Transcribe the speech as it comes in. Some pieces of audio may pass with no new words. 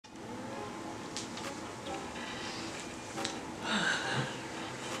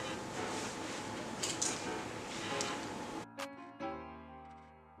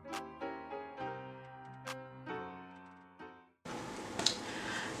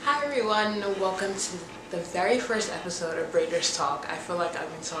everyone, welcome to the very first episode of Braiders Talk. I feel like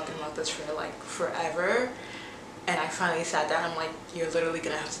I've been talking about this for like forever, and I finally sat down. I'm like, you're literally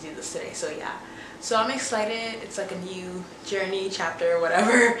gonna have to do this today. So yeah, so I'm excited. It's like a new journey, chapter,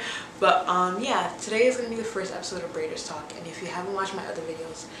 whatever. But yeah, today is gonna be the first episode of Braiders Talk, and if you haven't watched my other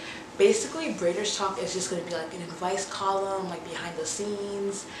videos, basically Braiders Talk is just gonna be like an advice column, like behind the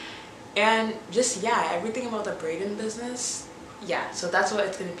scenes, and just yeah, everything about the braiding business. Yeah, so that's what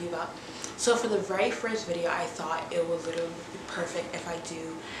it's going to be about. So for the very first video, I thought it would literally be perfect if I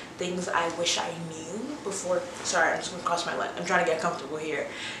do things I wish I knew before. Sorry, I'm just going to cross my leg. I'm trying to get comfortable here.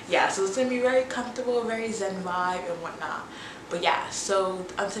 Yeah, so it's going to be very comfortable, very zen vibe and whatnot. But yeah, so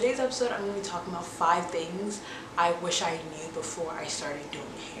on today's episode, I'm going to be talking about 5 things I wish I knew before I started doing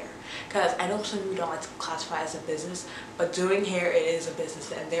hair. Because I know some people don't like to classify it as a business, but doing hair, it is a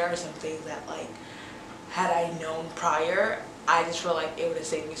business. And there are some things that, like, had I known prior, I just feel like it would have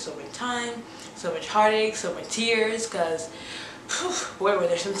saved me so much time, so much heartache, so much tears, because boy were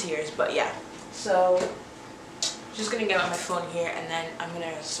there some tears. But yeah, so just gonna get on my phone here, and then I'm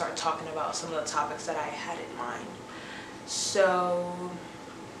gonna start talking about some of the topics that I had in mind. So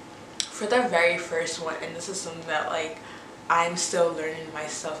for the very first one, and this is something that like I'm still learning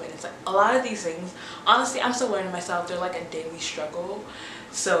myself, and it's like a lot of these things, honestly, I'm still learning myself. They're like a daily struggle.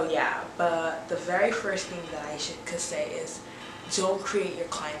 So yeah, but the very first thing that I could say is don't create your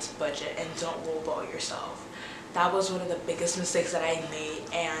client's budget and don't lowball yourself. That was one of the biggest mistakes that I made,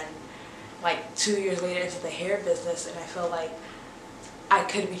 and like 2 years later into the hair business, and I feel like I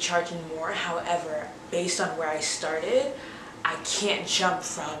could be charging more. However, based on where I started, I can't jump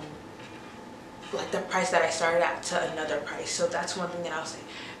from like the price that I started at to another price. So that's one thing that I'll say.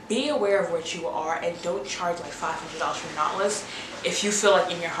 Be aware of what you are, and don't charge like $500 for knotless if you feel like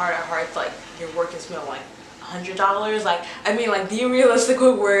in your heart of hearts like your work is more like $100. Like, I mean, like, be realistic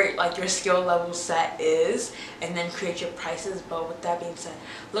with where like your skill level set is, and then create your prices. But with that being said,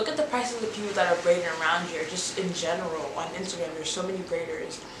 look at the prices of the people that are braiding around here. Just in general on Instagram, there's so many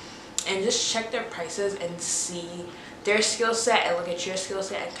braiders, and just check their prices and see their skill set and look at your skill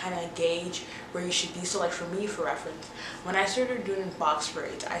set and kind of gauge where you should be. So like for me, for reference, when I started doing box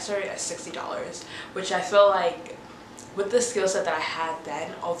braids, I started at $60, which I feel like with the skill set that I had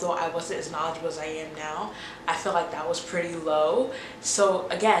then, although I wasn't as knowledgeable as I am now, I feel like that was pretty low. So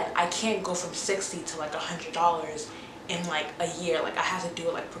again, I can't go from 60 to like $100 in like a year. Like, I have to do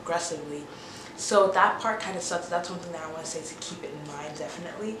it like progressively. So that part kind of sucks. That's one thing that I want to say to keep it in mind,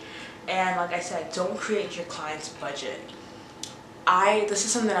 definitely. And like I said, don't create your client's budget. This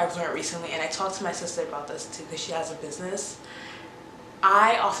is something that I've learned recently, and I talked to my sister about this too, because she has a business.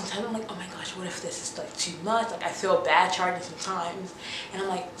 I oftentimes, I'm like, oh my gosh, what if this is like too much? Like, I feel bad charging sometimes. And I'm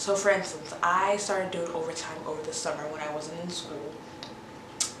like, so for instance, I started doing overtime over the summer when I wasn't in school.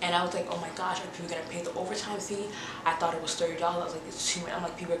 And I was like, oh my gosh, are people gonna pay the overtime fee? I thought it was $30. I was like, it's too much. I'm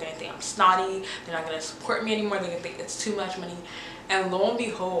like, people are gonna think I'm snotty. They're not gonna support me anymore. They're gonna think it's too much money. And lo and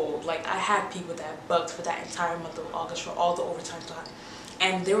behold, like, I had people that bugged for that entire month of August for all the overtime time.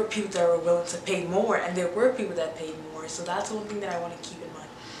 And there were people that were willing to pay more, and there were people that paid more. So that's one thing that I want to keep in mind.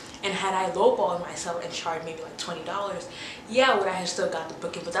 And had I lowballed myself and charged maybe like $20, yeah, would I have still got the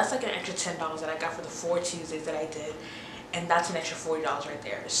booking? But that's like an extra $10 that I got for the 4 Tuesdays that I did. And that's an extra $40 right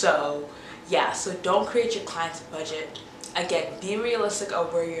there. So yeah, so don't create your client's budget. Again, be realistic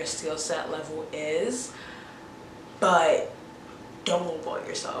of where your skill set level is, but don't lowball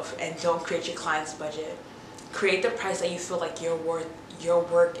yourself, and don't create your client's budget. Create the price that you feel like your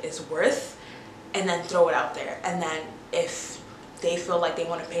work is worth, and then throw it out there. And then if they feel like they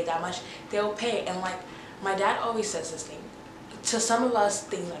want to pay that much, they'll pay. And like my dad always says this thing, to some of us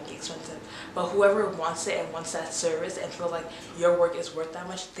things might be expensive, but whoever wants it and wants that service and feel like your work is worth that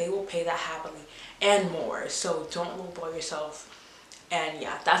much, they will pay that happily and more. So don't lowball yourself. And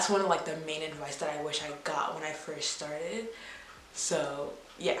yeah, that's one of like the main advice that I wish I got when I first started. So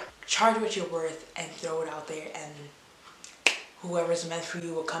yeah, charge what you're worth and throw it out there, and whoever's meant for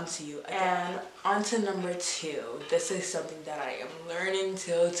you will come to you. And on to number 2. This is something that I am learning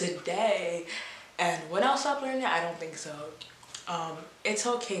till today. And when I'll stop learning it, I don't think so. It's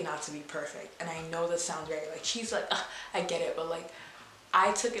okay not to be perfect. And I know this sounds very like, she's like, I get it. But like,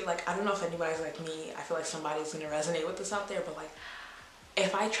 I took it like, I don't know if anybody's like me. I feel like somebody's going to resonate with this out there. But like,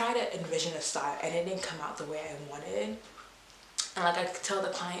 if I try to envision a style and it didn't come out the way I wanted, and like I could tell the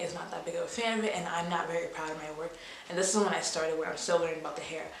client is not that big of a fan of it, and I'm not very proud of my work. And this is when I started, where I'm still learning about the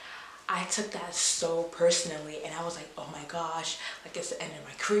hair. I took that so personally, and I was like, oh my gosh, like, it's the end of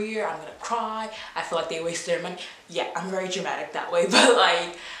my career, I'm gonna cry, I feel like they wasted their money. Yeah, I'm very dramatic that way, but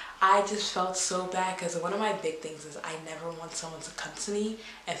like, I just felt so bad because one of my big things is I never want someone to come to me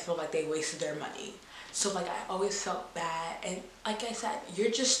and feel like they wasted their money. So like I always felt bad, and like I said,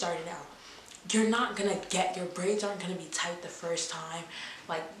 you're just starting out. You're not gonna get, your braids aren't gonna be tight the first time.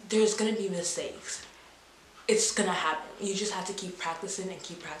 Like there's gonna be mistakes. It's gonna happen. You just have to keep practicing and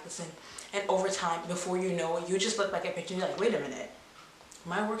keep practicing. And over time, before you know it, you just look back at pictures and you're like, wait a minute,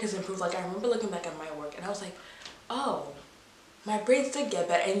 my work has improved. Like I remember looking back at my work and I was like, oh, my braids did get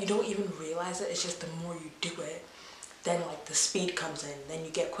better. And you don't even realize it. It's just the more you do it, then like the speed comes in. Then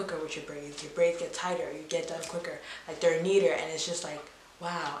you get quicker with your braids. Your braids get tighter. You get done quicker. Like they're neater, and it's just like,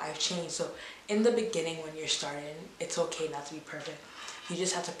 wow, I've changed. So in the beginning when you're starting, it's okay not to be perfect. You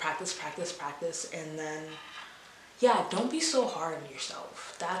just have to practice, practice, practice, and then yeah, don't be so hard on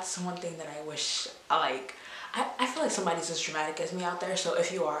yourself. That's one thing that I wish, I feel like somebody's as dramatic as me out there. So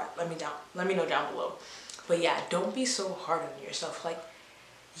if you are, let me know down below. But yeah, don't be so hard on yourself. Like,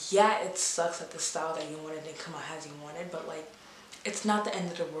 yeah, it sucks that the style that you wanted didn't come out as you wanted, but like, it's not the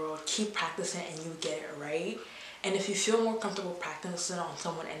end of the world. Keep practicing and you get it right. And if you feel more comfortable practicing on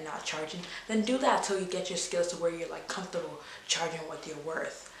someone and not charging, then do that till you get your skills to where you're like comfortable charging what you're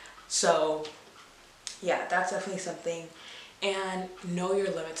worth. So yeah, that's definitely something. And know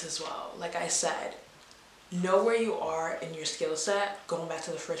your limits as well. Like I said, know where you are in your skill set. Going back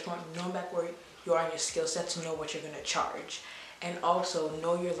to the first point, know back where you are in your skill set to know what you're going to charge. And also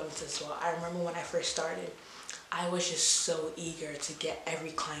know your limits as well. I remember when I first started, I was just so eager to get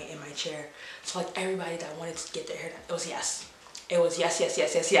every client in my chair. So like everybody that wanted to get their hair done, it was yes. It was yes, yes,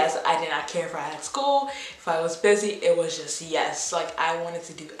 yes, yes, yes. I did not care if I had school, if I was busy, it was just yes. Like I wanted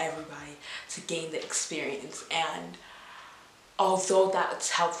to do everybody to gain the experience. And although that's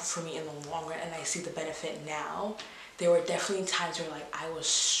helpful for me in the long run and I see the benefit now, there were definitely times where like I was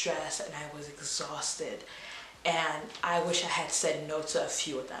stressed and I was exhausted. And I wish I had said no to a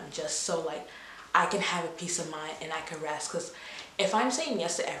few of them just so like I can have a peace of mind and I can rest. Because if I'm saying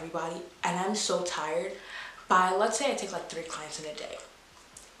yes to everybody and I'm so tired, by let's say I take like 3 clients in a day,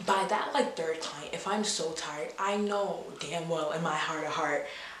 by that like 3rd client, if I'm so tired, I know damn well in my heart of heart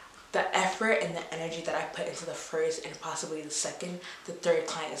the effort and the energy that I put into the first and possibly the second, the 3rd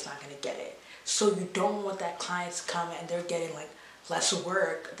client is not going to get it. So you don't want that client to come and they're getting like less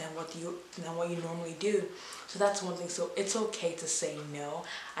work than what you normally do. So that's one thing. So it's okay to say no.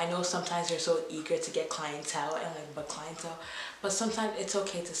 I know sometimes you're so eager to get clientele and like but sometimes it's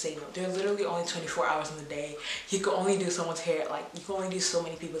okay to say no. There are literally only 24 hours in the day. You can only do someone's hair, like you can only do so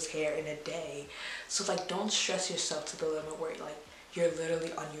many people's hair in a day. So like don't stress yourself to the limit where like you're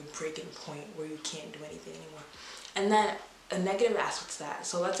literally on your breaking point where you can't do anything anymore. And then a negative aspect to that.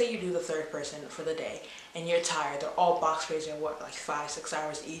 So let's say you do the 3rd person for the day and you're tired. They're all box braids and what, like 5-6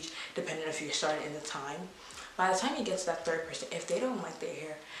 hours each, depending if you're starting in the time. By the time you get to that 3rd person, if they don't like their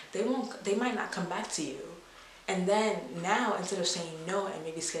hair, they might not come back to you. And then now, instead of saying no and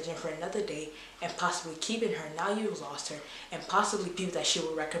maybe scheduling for another day and possibly keeping her, now you've lost her and possibly people that she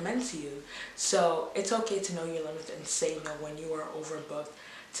will recommend to you. So it's okay to know your limits and say no when you are overbooked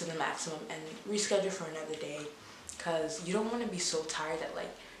to the maximum and reschedule for another day. Because you don't want to be so tired that like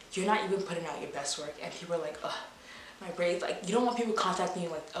you're not even putting out your best work and people are like, ugh, my braids. Like you don't want people contacting you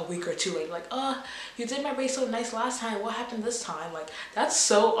like a week or 2 later, like, you did my braids so nice last time, what happened this time? Like that's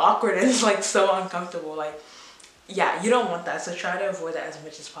so awkward and it's like so uncomfortable. Like yeah, you don't want that. So try to avoid that as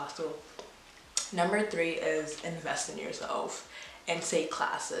much as possible. Number 3 is invest in yourself and take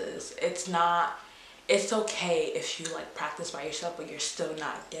classes. It's okay if you like practice by yourself but you're still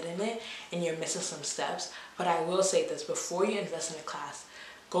not getting it and you're missing some steps. But I will say this, before you invest in a class,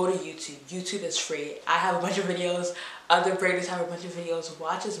 go to YouTube. YouTube is free. I have a bunch of videos. Other braiders have a bunch of videos.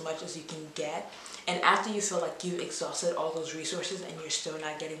 Watch as much as you can get. And after you feel like you've exhausted all those resources and you're still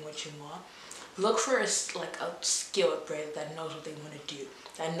not getting what you want, look for a skilled braider that knows what they want to do,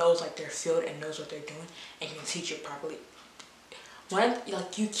 that knows like their field and knows what they're doing and can teach it properly.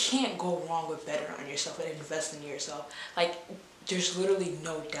 Like you can't go wrong with betting on yourself and investing in yourself. Like there's literally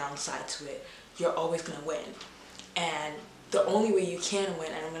no downside to it. You're always gonna win. And the only way you can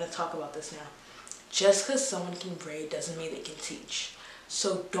win, and I'm gonna talk about this now, just because someone can braid doesn't mean they can teach.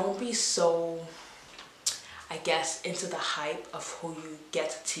 So don't be so, I guess, into the hype of who you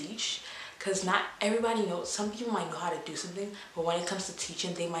get to teach. Because not everybody knows. Some people might know how to do something, but when it comes to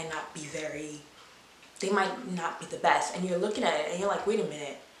teaching, they might not be the best. And you're looking at it and you're like, wait a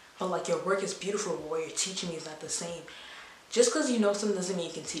minute, but like your work is beautiful, but what you're teaching me is not the same. Just because you know something doesn't mean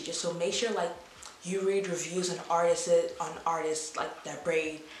you can teach it. So make sure like you read reviews on artists like that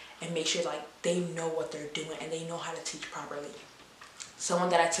braid, and make sure like they know what they're doing and they know how to teach properly. Someone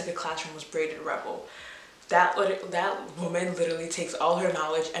that I took a class from was Braided Rebel. that woman literally takes all her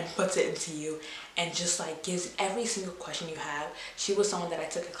knowledge and puts it into you, and just like gives every single question you have. She was someone that I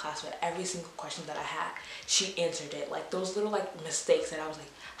took a class with. Every single question that I had, she answered it. Like those little like mistakes that I was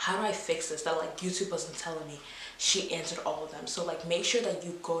like, how do I fix this, that like YouTube wasn't telling me, she answered all of them. So like make sure that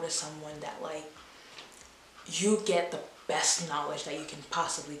you go to someone that like you get the best knowledge that you can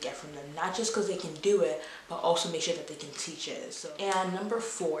possibly get from them, not just because they can do it, but also make sure that they can teach it. So, and number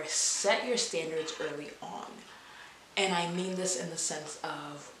 4, set your standards early on. And I mean this in the sense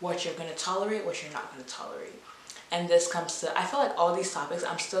of what you're going to tolerate, what you're not going to tolerate. And this comes to, I feel like all these topics,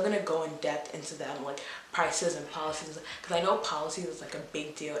 I'm still going to go in depth into them, like prices and policies, because I know policies is like a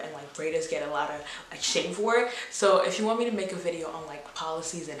big deal, and like braiders get a lot of like shame for it. So if you want me to make a video on like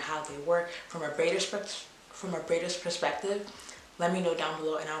policies and how they work from a braiders perspective, let me know down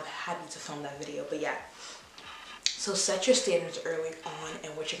below, and I'm happy to film that video. But yeah, so set your standards early on,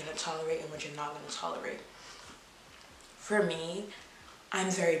 and what you're going to tolerate and what you're not going to tolerate. For me, I'm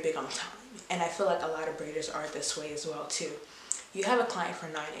very big on time, and I feel like a lot of braiders are this way as well too. You have a client for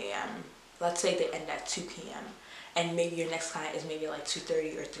 9 a.m. Let's say they end at 2 p.m. and maybe your next client is maybe like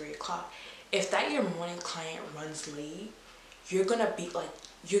 2:30 or 3 o'clock. If that your morning client runs late, you're gonna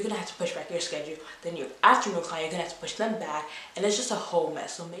have to push back your schedule. Then your afternoon client, you're gonna have to push them back, and it's just a whole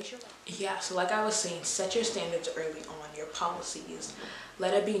mess. So make sure, yeah, so like I was saying, set your standards early on, your policies.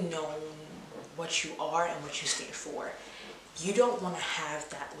 Let it be known what you are and what you stand for. You don't want to have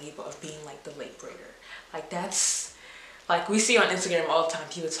that label of being like the late braider. Like that's, like we see on Instagram all the time,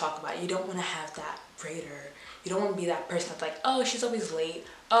 people talk about it. You don't want to have that braider. You don't want to be that person that's like, oh, she's always late.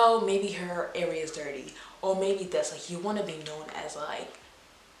 Oh, maybe her area is dirty. Or maybe this. Like you want to be known as like,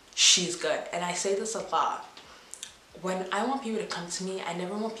 she's good. And I say this a lot. When I want people to come to me, I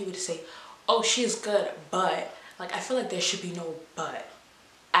never want people to say, oh, she's good, but. Like I feel like there should be no but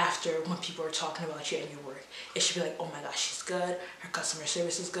after when people are talking about you and your work. It should be like, oh my gosh, she's good, her customer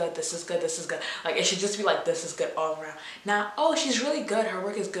service is good, this is good, this is good. Like it should just be like, this is good all around. Now, oh, she's really good, her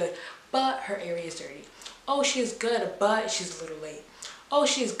work is good, but her area is dirty. Oh, she's good, but she's a little late. Oh,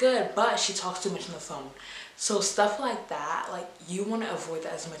 she's good, but she talks too much on the phone. So stuff like that, like you want to avoid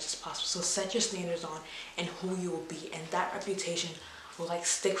that as much as possible. So set your standards on and who you will be, and that reputation will like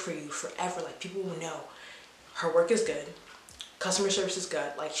stick for you forever. Like people will know her work is good, customer service is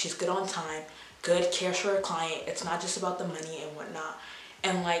good, like she's good on time, good, cares for her client. It's not just about the money and whatnot.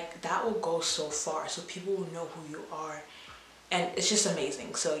 And like that will go so far. So people will know who you are, and it's just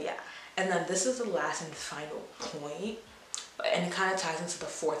amazing. So yeah. And then this is the last and final point, and it kind of ties into the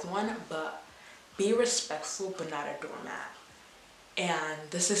 4th one, but be respectful but not a doormat. And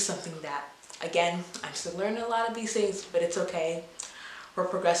this is something that, again, I'm still learning a lot of these things, but it's okay. We're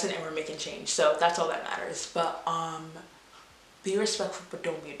progressing and we're making change, so that's all that matters. But be respectful but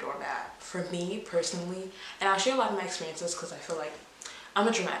don't be a doormat. For me personally, and I'll share a lot of my experiences because I feel like I'm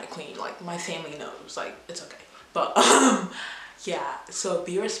a dramatic queen. Like my family knows, like it's okay. But yeah, so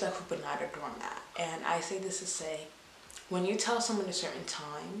be respectful but not a doormat. And I say this to say, when you tell someone a certain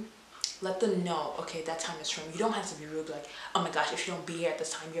time, let them know, okay, that time is from. You don't have to be rude, like, oh my gosh, if you don't be here at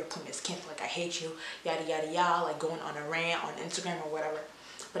this time, your appointment is canceled, like I hate you, yada yada yada, like going on a rant on Instagram or whatever.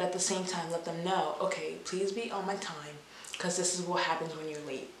 But at the same time, let them know, okay, please be on my time, because this is what happens when you're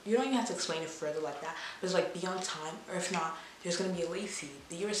late. You don't even have to explain it further like that. But it's like, be on time, or if not, there's going to be a late fee.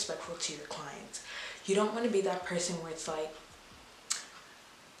 Be respectful to your clients. You don't want to be that person where it's like,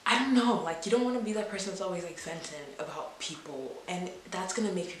 I don't know, like you don't want to be that person that's always like venting about people, and that's going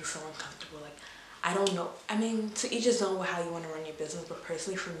to make people feel uncomfortable. Like, I don't know. I mean, to each his own with how you want to run your business, but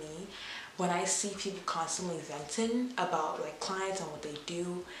personally for me, when I see people constantly venting about like clients and what they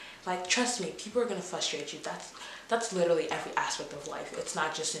do, like trust me, people are going to frustrate you. That's literally every aspect of life. It's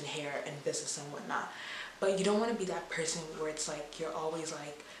not just in hair and business and whatnot. But you don't want to be that person where it's like you're always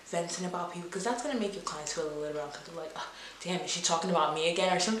like venting about people, because that's going to make your clients feel a little uncomfortable, like, oh, damn, is she talking about me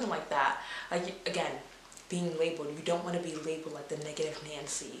again or something like that. Like, again, being labeled, you don't want to be labeled like the negative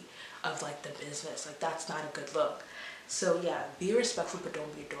Nancy of like the business. Like that's not a good look. So yeah, be respectful but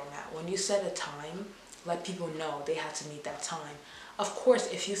don't be a doormat. When you set a time, let people know they have to meet that time. Of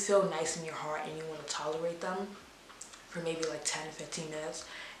course, if you feel nice in your heart and you want to tolerate them for maybe like 10-15 minutes,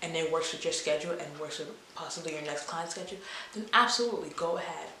 and it works with your schedule and works with possibly your next client's schedule, then absolutely go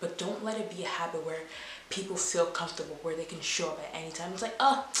ahead. But don't let it be a habit where people feel comfortable, where they can show up at any time. It's like,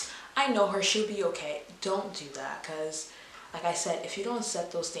 oh, I know her, she'll be okay. Don't do that, because like I said, if you don't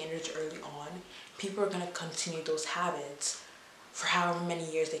set those standards early on, people are going to continue those habits for however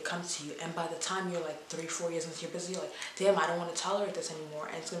many years they come to you. And by the time you're like 3-4 years into your business, you're like, damn, I don't want to tolerate this anymore.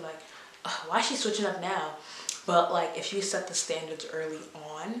 And it's going to be like, why is she switching up now? But like if you set the standards early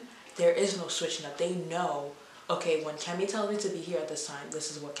on, There is no switching up. They know, okay, when Kemi tells me to be here at this time,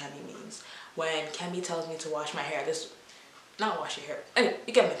 this is what Kemi means. When Kemi tells me to wash my hair, not wash your hair. Anyway,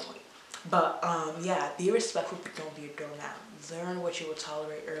 you get my point. But yeah, be respectful, but don't be a doormat. Learn what you will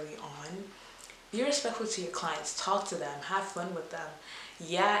tolerate early on. Be respectful to your clients. Talk to them. Have fun with them.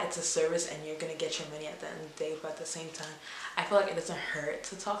 Yeah, it's a service and you're going to get your money at the end of the day, but at the same time, I feel like it doesn't hurt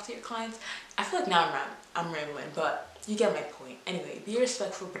to talk to your clients. I feel like now I'm rambling, but you get my point. Anyway, be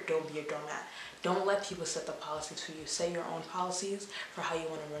respectful, but don't be a doormat. Don't let people set the policies for you. Set your own policies for how you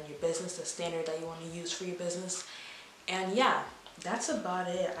want to run your business, the standard that you want to use for your business. And yeah, that's about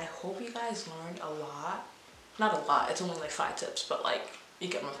it. I hope you guys learned a lot. Not a lot, it's only like 5 tips, but like, you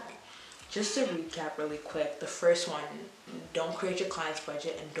get my point. Just to recap really quick, the first one, don't create your client's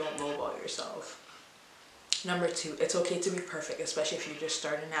budget and don't lowball yourself. Number 2, it's okay to be perfect, especially if you're just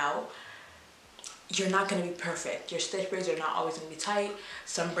starting out. You're not going to be perfect. Your stitch braids are not always going to be tight.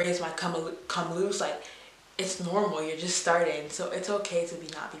 Some braids might come loose. Like, it's normal. You're just starting. So it's okay to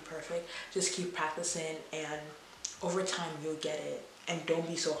not be perfect. Just keep practicing, and over time you'll get it. And don't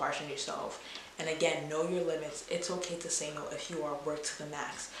be so harsh on yourself. And again, know your limits. It's okay to say no if you are worked to the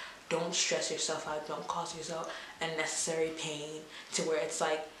max. Don't stress yourself out. Don't cause yourself unnecessary pain to where it's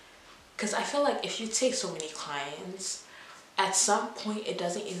like, because I feel like if you take so many clients, at some point it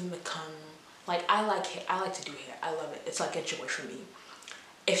doesn't even become, like, I like to do hair. I love it. It's like a joy for me.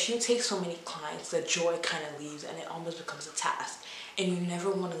 If you take so many clients, the joy kind of leaves and it almost becomes a task. And you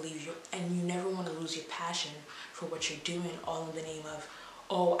never want to lose your passion for what you're doing, all in the name of,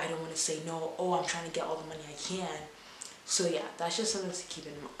 oh, I don't want to say no. Oh, I'm trying to get all the money I can. So yeah, that's just something to keep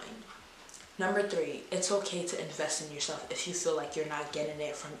in mind. Number 3, it's okay to invest in yourself if you feel like you're not getting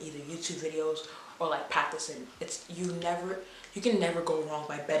it from either YouTube videos or like practicing. You can never go wrong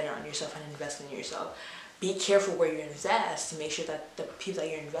by betting on yourself and investing in yourself. Be careful where you invest to make sure that the people that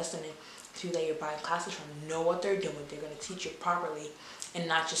you're investing in, the people that you're buying classes from, know what they're doing. They're going to teach you properly and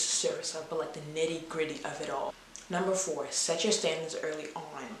not just the surface stuff, but like the nitty gritty of it all. Number 4, set your standards early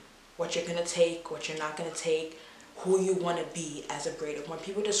on. What you're going to take, what you're not going to take, who you want to be as a braider. When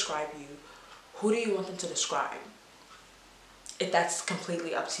people describe you, who do you want them to describe? If that's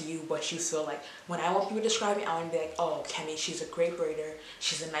completely up to you, what you feel like. When I want people to describe me, I want to be like, oh, Kemi, she's a great braider.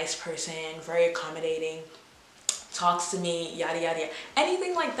 She's a nice person, very accommodating, talks to me, yada, yada, yada.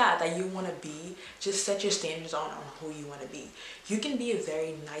 Anything like that you want to be, just set your standards on who you want to be. You can be a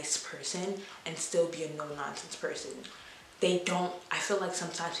very nice person and still be a no-nonsense person. I feel like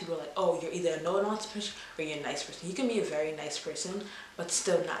sometimes people are like, oh, you're either a no-nonsense person or you're a nice person. You can be a very nice person, but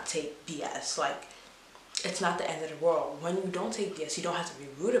still not take BS. Like, it's not the end of the world. When you don't take BS, you don't have to be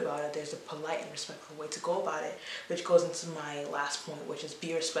rude about it. There's a polite and respectful way to go about it, which goes into my last point, which is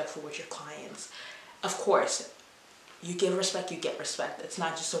be respectful with your clients. Of course, you give respect, you get respect. It's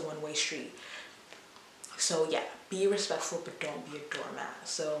not just a one-way street. So yeah, be respectful, but don't be a doormat.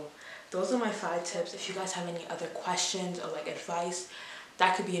 So those are my 5 tips. If you guys have any other questions or like advice,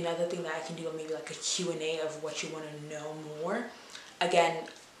 that could be another thing that I can do, maybe like a Q&A of what you want to know more. Again,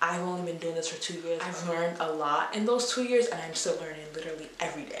 I've only been doing this for 2 years. I've learned a lot in those 2 years, and I'm still learning literally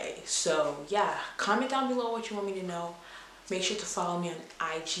every day. So yeah, comment down below what you want me to know. Make sure to follow me on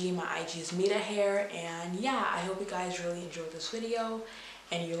IG. My IG is Mita Hair. And yeah, I hope you guys really enjoyed this video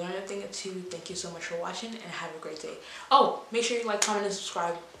and you learned a thing or two. Thank you so much for watching and have a great day. Oh, make sure you like, comment, and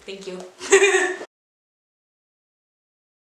subscribe. Thank you.